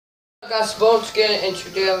I got Spoon Skin, and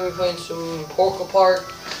today I'm gonna be playing some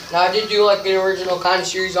Pokepark. Now I did do like an original kind of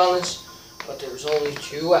series on this, but there was only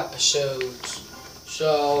 2 episodes.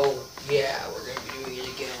 So yeah, we're gonna be doing it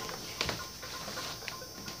again.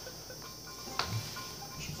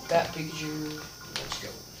 That Pikachu. Let's go.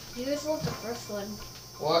 Yours was the first one.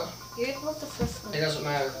 What? Yours was the first one. It doesn't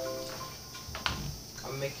matter.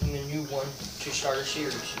 I'm making a new one to start a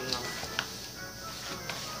series, you know.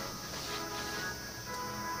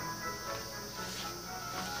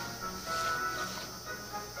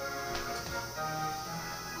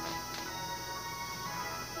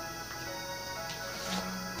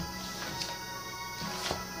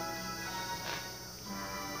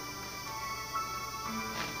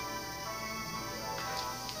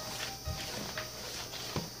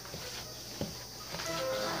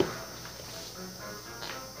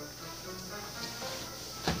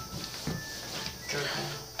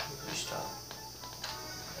 Stop.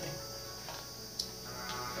 Okay.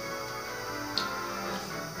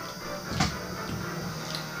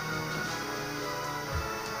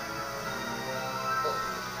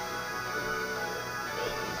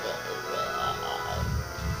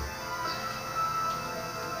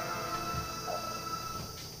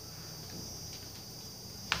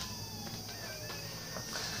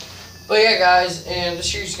 But yeah, guys, and the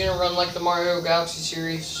series is gonna run like the Mario Galaxy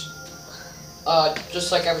series.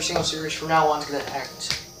 Just like every single series from now on,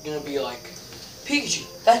 it's gonna be like, Pikachu,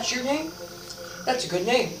 that's your name? That's a good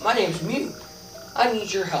name. My name's Mew. I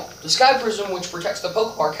need your help. The Sky Prism, which protects the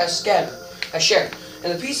Pokepark, has shattered,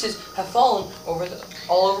 and the pieces have fallen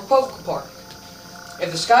all over Pokepark.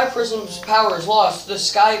 If the Sky Prism's power is lost, the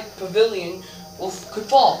Sky Pavilion could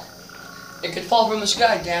fall. It could fall from the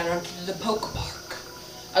sky down onto the Pokepark.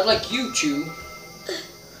 I'd like you to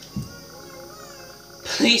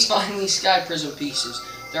please find these Sky Prism pieces.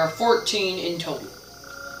 There are 14 in total.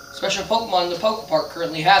 Special Pokemon in the Pokepark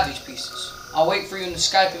currently have these pieces. I'll wait for you in the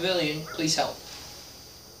Sky Pavilion. Please help.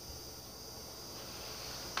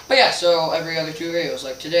 But yeah, so every other 2 videos.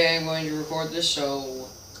 Like today I'm going to record this, so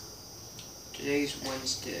today's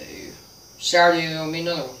Wednesday. Saturday there will be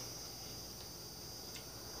another one.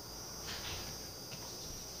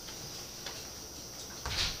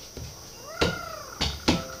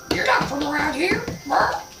 You're not from around here,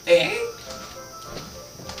 eh?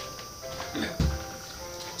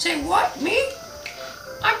 Say what? Me?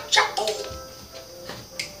 I'm Chato.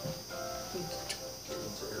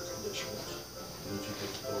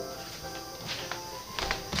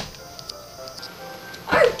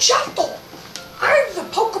 I'm Chato. I'm the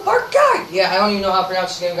Pokepark guy. Yeah, I don't even know how to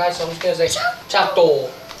pronounce his name, guys, so I'm just gonna say Chato.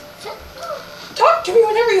 Talk to me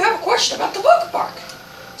whenever you have a question about the Pokepark.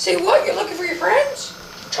 Say what? You're looking for your friends?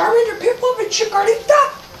 Charmander, Piplup, and Chikorita?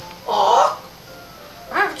 Aw,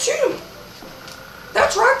 I haven't seen them.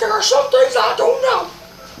 That's right, there are some things I don't know.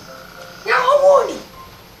 Now I warn you,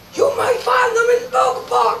 you may find them in the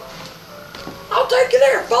Pokepark. I'll take you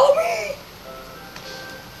there, follow me.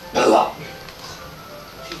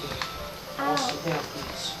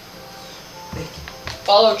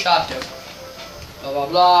 Follow Chato. Blah blah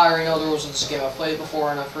blah, I already know the rules in this game. I've played it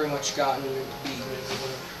before and I've pretty much gotten beaten.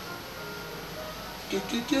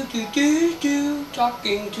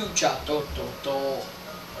 Talking to Chato.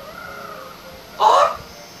 Ah,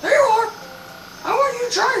 there you are. I want you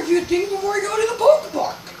to try a few things before you go to the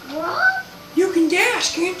Pokepark. What? You can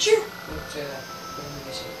dash, can't you? Don't say that.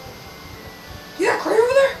 Yeah, crate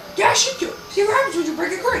over there? Dash into it. See what happens when you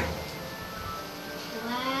break a crate.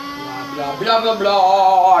 Wow. Blah blah blah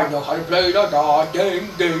blah. I know how to play the goddamn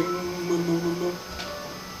game.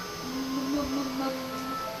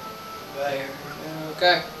 There.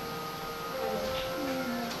 Okay.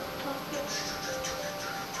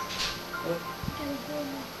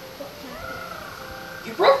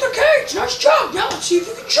 You broke the cage! Nice job! Now let's see if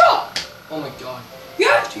you can jump! Oh my god. You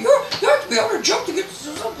have to be able to jump to get to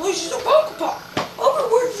some places in Pokepark. I'll be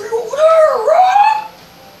waiting for you over there, right?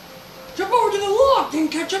 Jump over to the log, then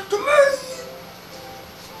catch up to me!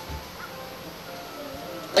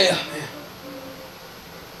 Yeah, man.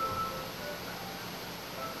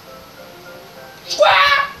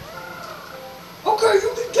 Swap! Okay, you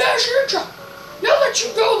can dash and jump. Now that you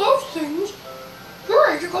know those things, you're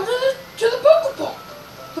ready to go to the Pokepark.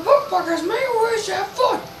 The Pokepark has many ways to have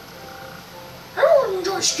fun. Everyone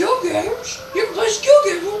enjoys skill games. You can play skill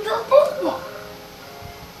games with your Pokemon.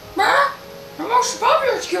 The most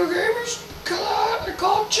popular skill game is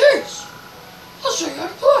called Chase. I'll show you how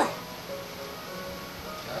to play.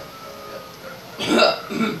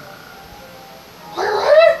 Are you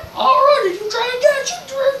ready? Alright, did you try and dash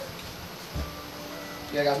into it?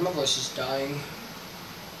 Yeah, guys, my voice is dying.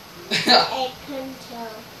 I couldn't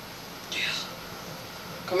tell.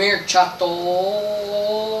 Come here, Chato.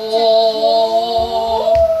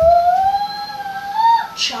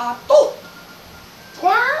 Chato.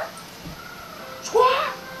 Squawk.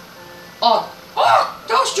 Squawk. Oh,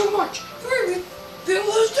 that was too much. You made me feel a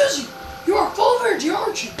little dizzy. You are full of energy,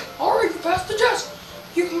 aren't you? Alright, you passed the test.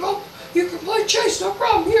 You can play chase, no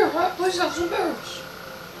problem. Here, please have some berries.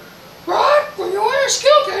 Right? When you win a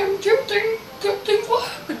skill game, good things will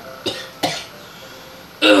happen.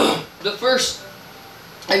 The first,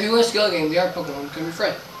 if you win a skill game, the art Pokemon become your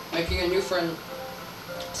friend. Making a new friend.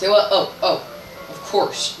 Say what? Oh, of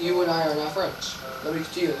course, you and I are not friends. Nobody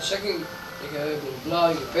can steal. The second, you get blah, blah,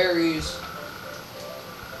 you get berries.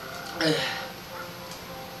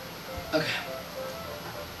 Okay.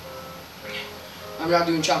 I'm not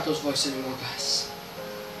doing Chato's voice anymore, guys.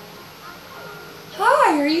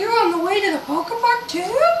 Hi, are you on the way to the Pokepark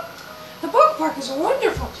too? The Pokepark is a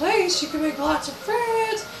wonderful place. You can make lots of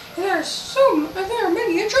friends, and there are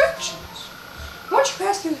many attractions. Once you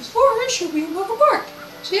pass through this forest, you'll be in Pokepark.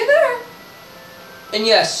 See you there. And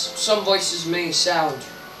yes, some voices may sound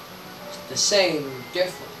the same,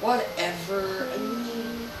 different, whatever. I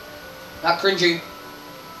mean, not cringy,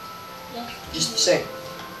 just the same.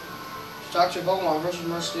 Talk to your Pokemon versus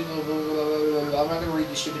more stupid. I'm not gonna read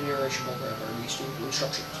these stupid narration bullcrap or these stupid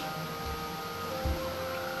instructions.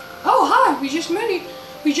 Oh, hi. We just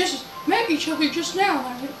met each other just now,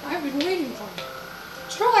 and I've been waiting for you.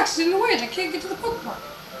 Snorlax is in the way, and I can't get to the Pokepark.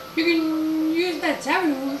 You can use that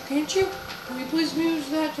zapping move, can't you? Will you please use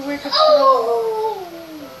that to wake up Oh!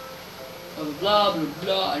 Blah, blah,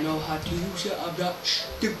 blah. I know how to use it. I'm not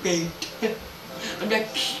stupid. I'm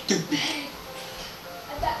not stupid.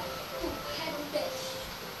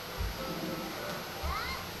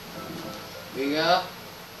 There you go.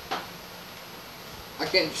 I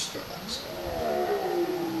can't just throw that.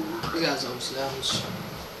 You got some sounds.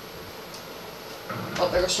 Oh,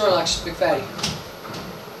 there goes Snorlax, big fatty.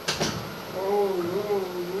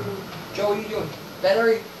 Joe, what are you doing?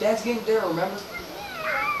 Dad's getting dinner, remember?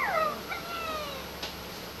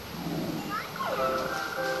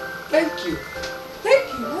 Thank you. Thank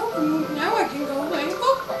you. Now I can go play in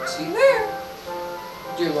Pokepark. See you there.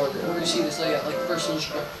 Dear Lord, we're gonna see this layout like the first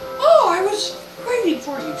instrument. Oh, I was waiting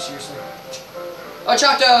for you. Seriously. Oh,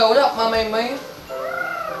 Chato, what up, my main man?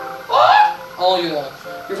 What? Oh,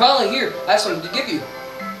 you're finally here. I have something to give you.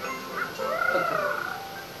 Okay.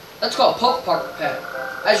 That's called Pokepark Pad.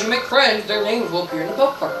 As you make friends, their names will appear in the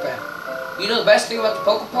Pokepark Pad. You know the best thing about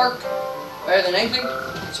the Pokepark? Better than anything?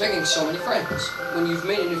 It's making so many friends. When you've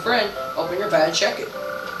made a new friend, open your pad and check it.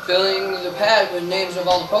 Filling the pad with names of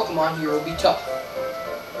all the Pokemon here will be tough.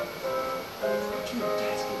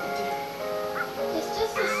 It's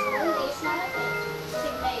just a smoothie, it's not a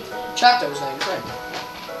big baby. Chato is not your friend.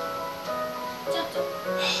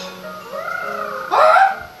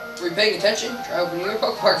 Were you paying attention? Try opening your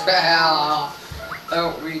Pokepark pad. I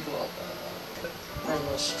don't read well.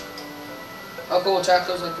 Almost. Oh cool,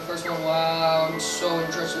 Chato's like the first one. Wow, I'm so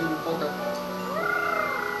interested in the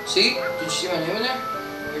Pokepark. See? Did you see my name in there?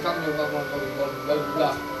 You're talking to a Pokemon. Blah, blah, blah,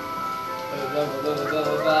 blah. Blah, blah, blah,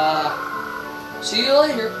 blah, blah. See you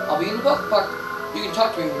later. I'll be in the Pokepark. You can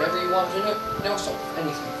talk to me whenever you want to know something.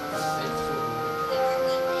 Anything.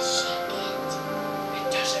 It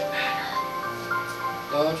doesn't matter.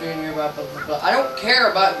 Don't turn your blah, blah, blah, blah. I don't care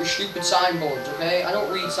about your stupid signboards, okay? I don't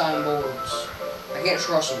read signboards. I can't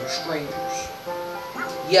trust them. They're strangers.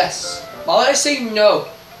 Yes. Why would I say no?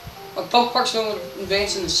 Like, Pokepark's going to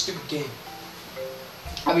advance in this stupid game.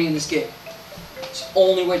 I mean, in this game. It's the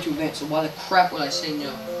only way to advance, so why the crap would I say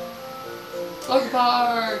no?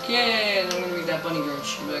 Pokepark! Yeah! And I'm going to meet that bunny girl and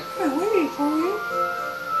she'll be like, I'm waiting for you.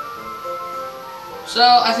 so,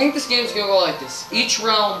 I think this game's going to go like this. Each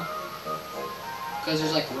realm, because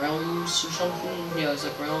there's like realms or something. Yeah, there's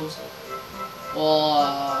like realms.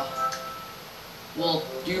 We'll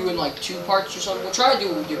do in like 2 parts or something. We'll try to do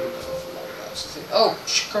what we do. Oh,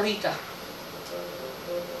 Chikorita.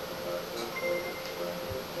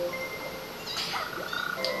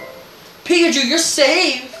 Pikachu, you're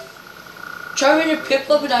safe! Charmander,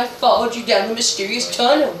 Piplup, and I followed you down the mysterious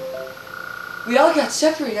tunnel. We all got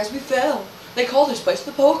separated as we fell. They call this place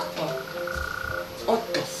the Pokepark. Oh,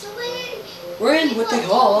 we're in what they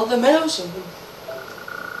call the Meadow Zone.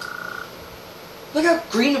 Look how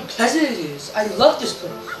green and pleasant it is. I love this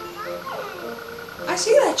place. I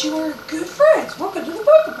see that you are good friends. Welcome to the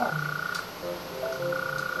Pokepark.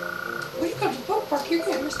 When you come to the Pokepark, you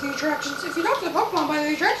can't miss the attractions. If you talk to the Pokemon by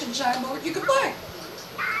the attraction signboard, you can play.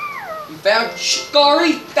 You found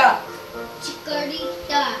Chikorita.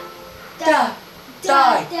 Chikorita. Die.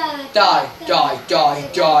 Die. Die. Die. Die. Die.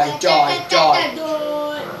 Die. Die. Die.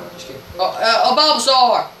 Die. Just kidding. A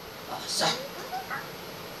Bulbasaur! Bulbasaur.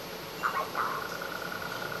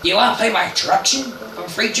 Do you want to play my attraction? I'm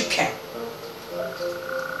afraid you can't.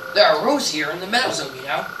 There are rules here in the Metal Zone, you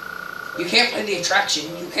know. You can't play the attraction,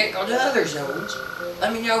 you can't go to other zones.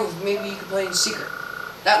 Let me know if maybe you can play in secret.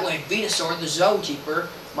 That way Venusaur, the zone keeper,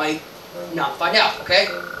 might not find out, okay?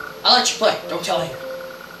 I'll let you play, don't tell him.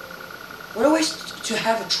 What a waste to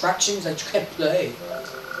have attractions that you can't play.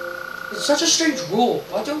 It's such a strange rule.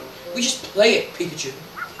 Why don't we just play it, Pikachu?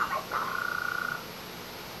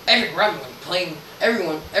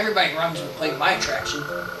 Everybody runs when playing my attraction.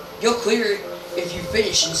 You'll clear it if you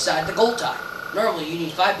finish inside the goal time. Normally you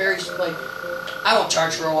need 5 berries to play. I won't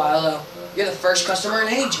charge for a while though. You're the first customer in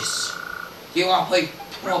ages. Do you want to play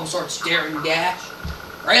Bulbasaur's Dare and Dash?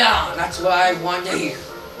 Right on, that's what I wanted to hear.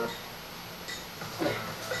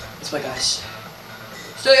 That's my guys.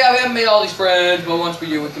 So yeah, we haven't made all these friends, but once we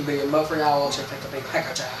do, we can be them. But for now, let's pick up a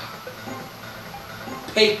Pikachu.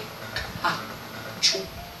 Pikachu.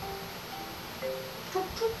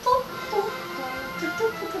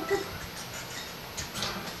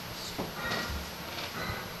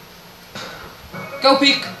 Go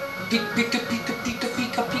Peek! Peek, Pika, Pika, Pika,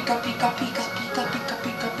 Pika, Pika, Pika, Pika, Pika, Pika, Pika,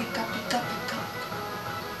 Pika, Pika, Pika.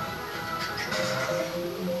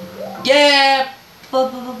 Yeah!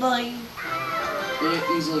 Bye.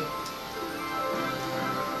 Yeah, easily.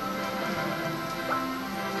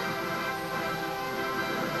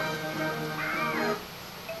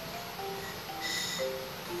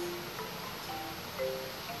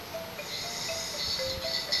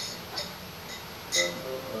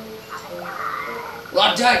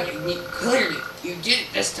 Well done, cleared it. You did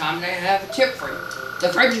it this time, and I have a tip for you. The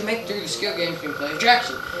friends you make through the skill games can play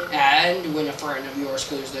attraction, and when a friend of yours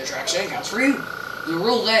clears the attraction, it counts for you. The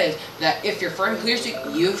rule is that if your friend clears it,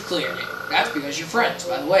 you've cleared it. That's because you're friends.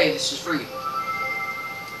 By the way, this is for you.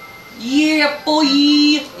 Yeah, boy!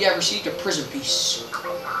 You have received a prison piece.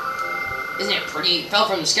 Isn't it pretty? It fell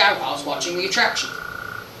from the sky while I was watching the attraction.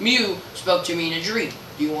 Mew spoke to me in a dream.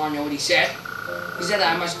 Do you want to know what he said? He said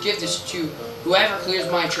that I must give this to whoever clears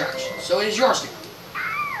my attraction. So it is yours now.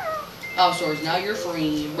 Bulbasaur is now your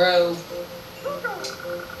friend, bro.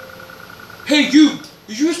 Hey, you!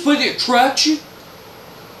 Did you just play the attraction?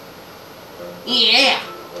 Yeah,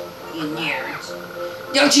 you nerds.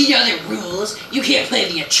 Don't you know the rules? You can't play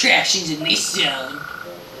the attractions in this zone.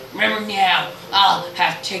 Remember now, I'll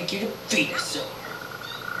have to take you to Venusaur.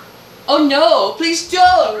 Oh no, please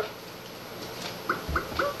don't!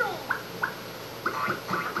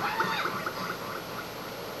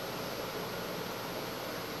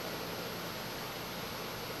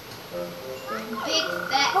 Big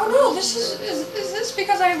fat. Oh no, this is this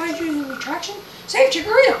because I invited you to the attraction? Save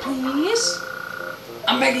Chikorita, please.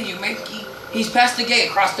 I'm begging you, Mickey. He's past the gate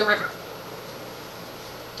across the river.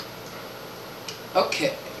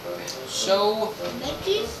 Okay, so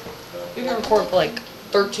Mickey's? we've been recording for like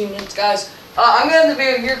 13 minutes, guys. I'm gonna end the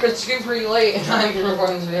video here because it's getting pretty late and I'm gonna record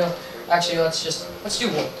this video. Actually, let's do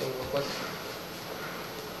one thing real quick.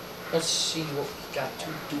 Let's see what we got to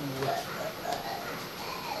do.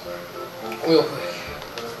 Real quick.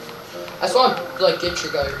 I just want to like get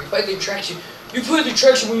your guy here. You played the attraction. You played the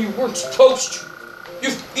attraction when you weren't supposed to.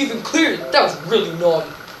 You've even cleared it. That was really naughty.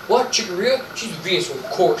 What? Chikorita? She's Venusaur, of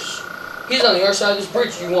course. He's on the other side of this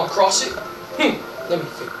bridge. Do you want to cross it? Let me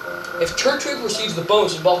think. If Turtwig receives the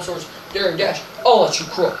bonus in Bulbasaur's Dare and Dash, I'll let you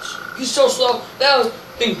cross. He's so slow that I don't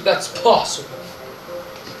think that's possible.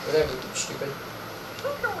 Whatever, stupid.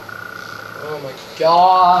 Oh my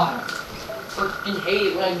god. I freaking hate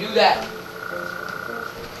it when I do that.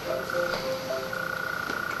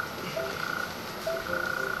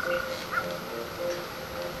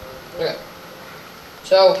 Okay.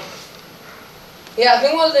 So, yeah, I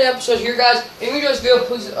think one of the episodes here, guys. If you enjoyed this video,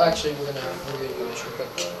 please. Actually, we're gonna do this real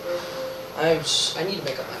quick. I need to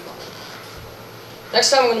make up my mind. Next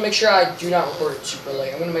time, I'm gonna make sure I do not record it super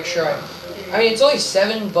late. I'm gonna make sure I mean, it's only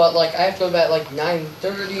 7, but like I have to go to bed at like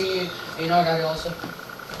 9:30. You know, I gotta get all this stuff.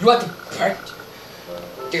 You want to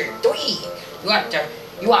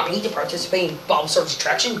You want me to participate in Bulbasaur's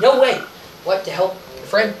attraction? No way. What to help your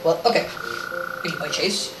friend? Well, okay. If you play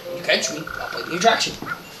chase, and you catch me, I'll play the attraction.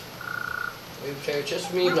 You play chase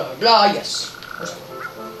with me, blah blah. Yes.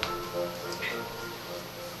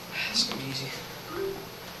 It's gonna be easy.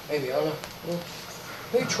 Maybe I don't know.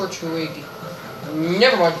 Maybe Torchwood.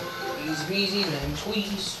 Never mind. Easy peasy, lemon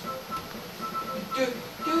squeeze.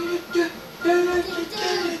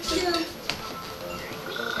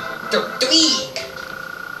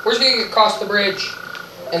 We're just gonna get across the bridge,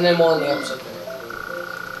 and then we'll end the episode there.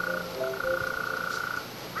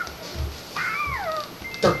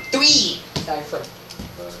 Die friend.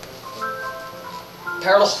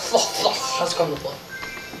 has come to play.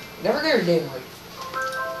 Never get your name right.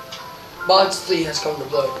 Monthly has come to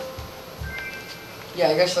play. Yeah,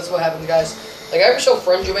 I guess that's what happens, guys. Like every so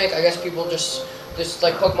friends you make, I guess people just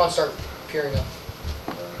like Pokemon start appearing up.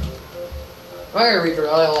 I'm not gonna read the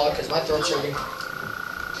dialogue because my throat's hurting.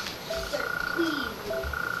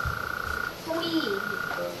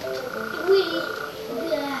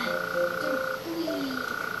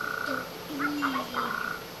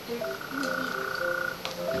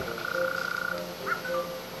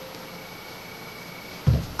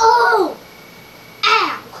 Oh!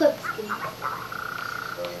 Ah! Clip.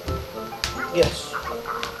 Yes.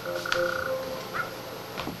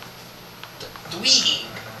 Dweeb.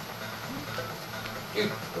 Dude,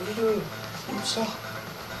 what are you doing? Dude, stop.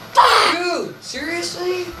 Dude,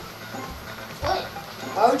 seriously? What?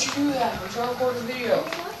 Why would you do that? I'm trying to record the video. Oh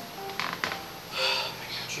my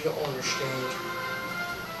gosh, you don't understand.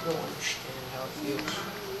 You don't understand how it feels.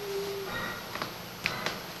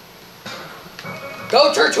 Go,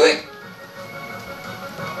 Turtwig!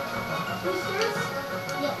 Who's this?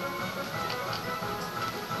 Yeah.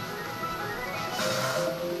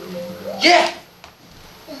 Yeah!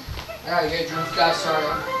 I gotta get a drink, guys. Sorry.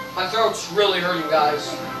 My throat's really hurting, guys.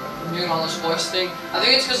 I'm doing all this voice thing. I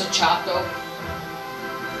think it's because of chop, though.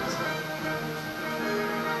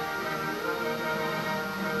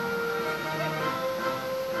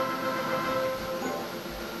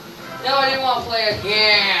 No, I didn't want to play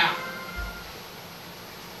again.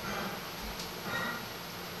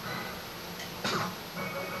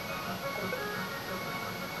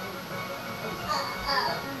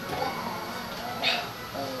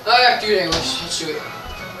 I have to do it anyways. Let's do it.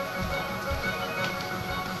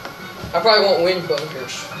 I probably won't win, but who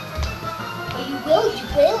cares? Oh, you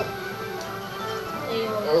will. You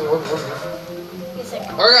will. Yes, I can.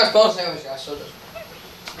 Alright, guys, bonus damage, guys. So just.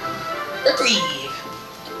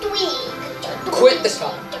 Dweeb. Quit this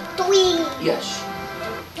time. Dweeb. Yes.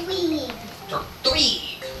 Dweeb.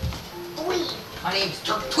 Dweeb. Dweeb. My name's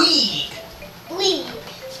Tweeg. Dweeb.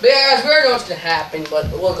 But yeah, guys, we already know what's gonna happen, but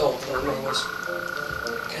we'll go with it anyways.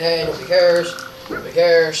 Okay, nobody cares. Nobody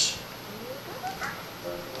cares.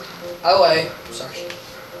 Oh, wait. Sorry.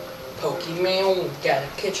 Pokemon, gotta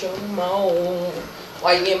catch 'em all.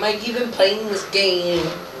 Why am I even playing this game?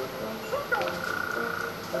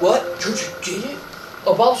 What? You did it?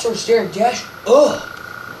 Oh, Bulbasaur staring dash? Ugh!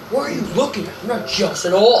 Where are you looking at? I'm not jealous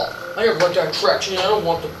at all. I never like that attraction. I don't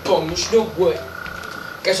want the bonus. No way.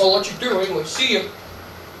 Guess I'll let you through anyway. See ya.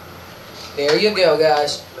 There you go,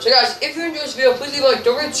 guys. So, guys, if you enjoyed this video, please leave a like,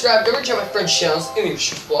 don't forget to subscribe, don't forget to check my friend's channels in the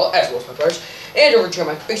description below, as well as my brothers, and don't forget to check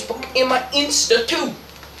my Facebook and my Insta, too.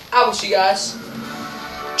 I will see you guys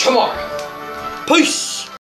tomorrow. Peace!